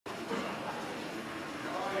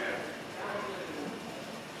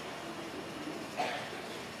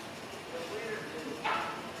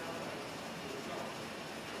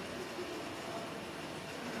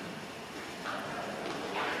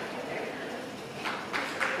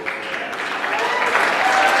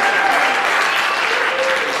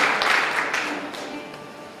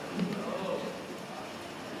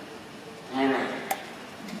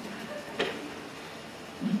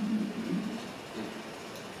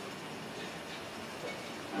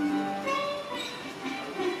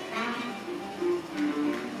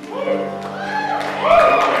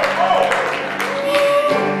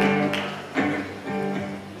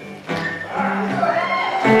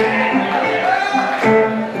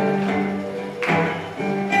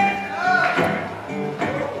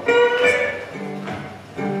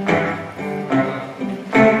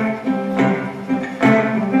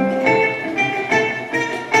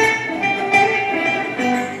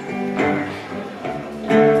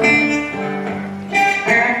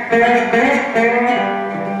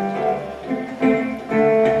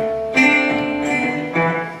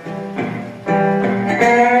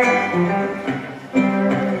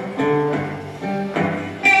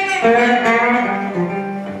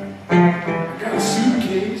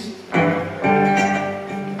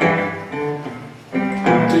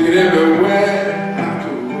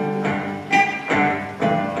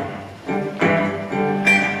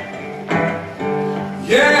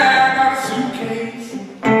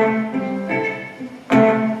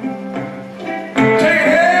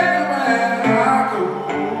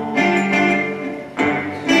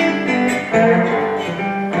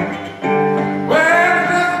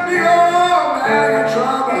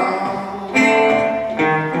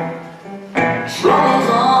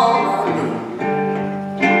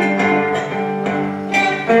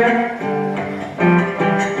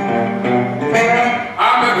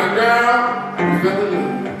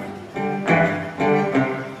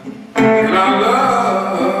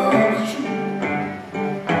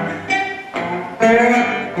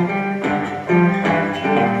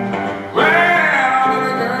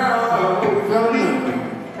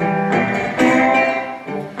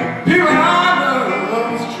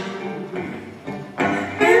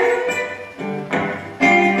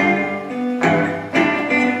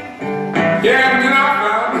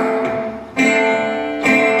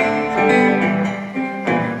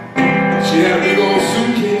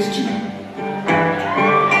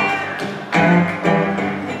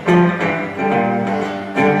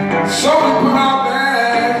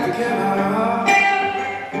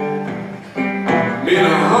in a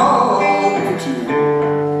home for two.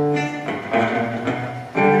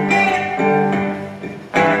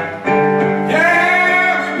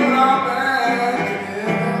 Yeah, we put our back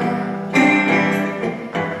together.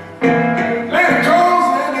 Let it go,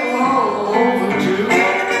 let it home for two.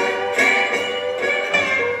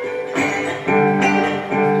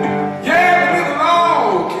 Yeah, but the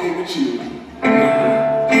law came with you.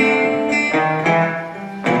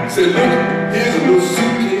 Said, look, here's a little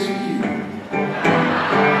suitcase for you.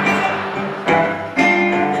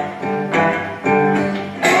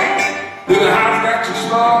 Then the house got too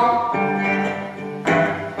small,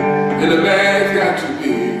 and the bags got too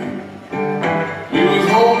big. We was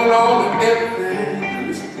holding on to everything.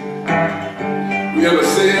 Listen, we ever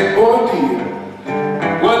said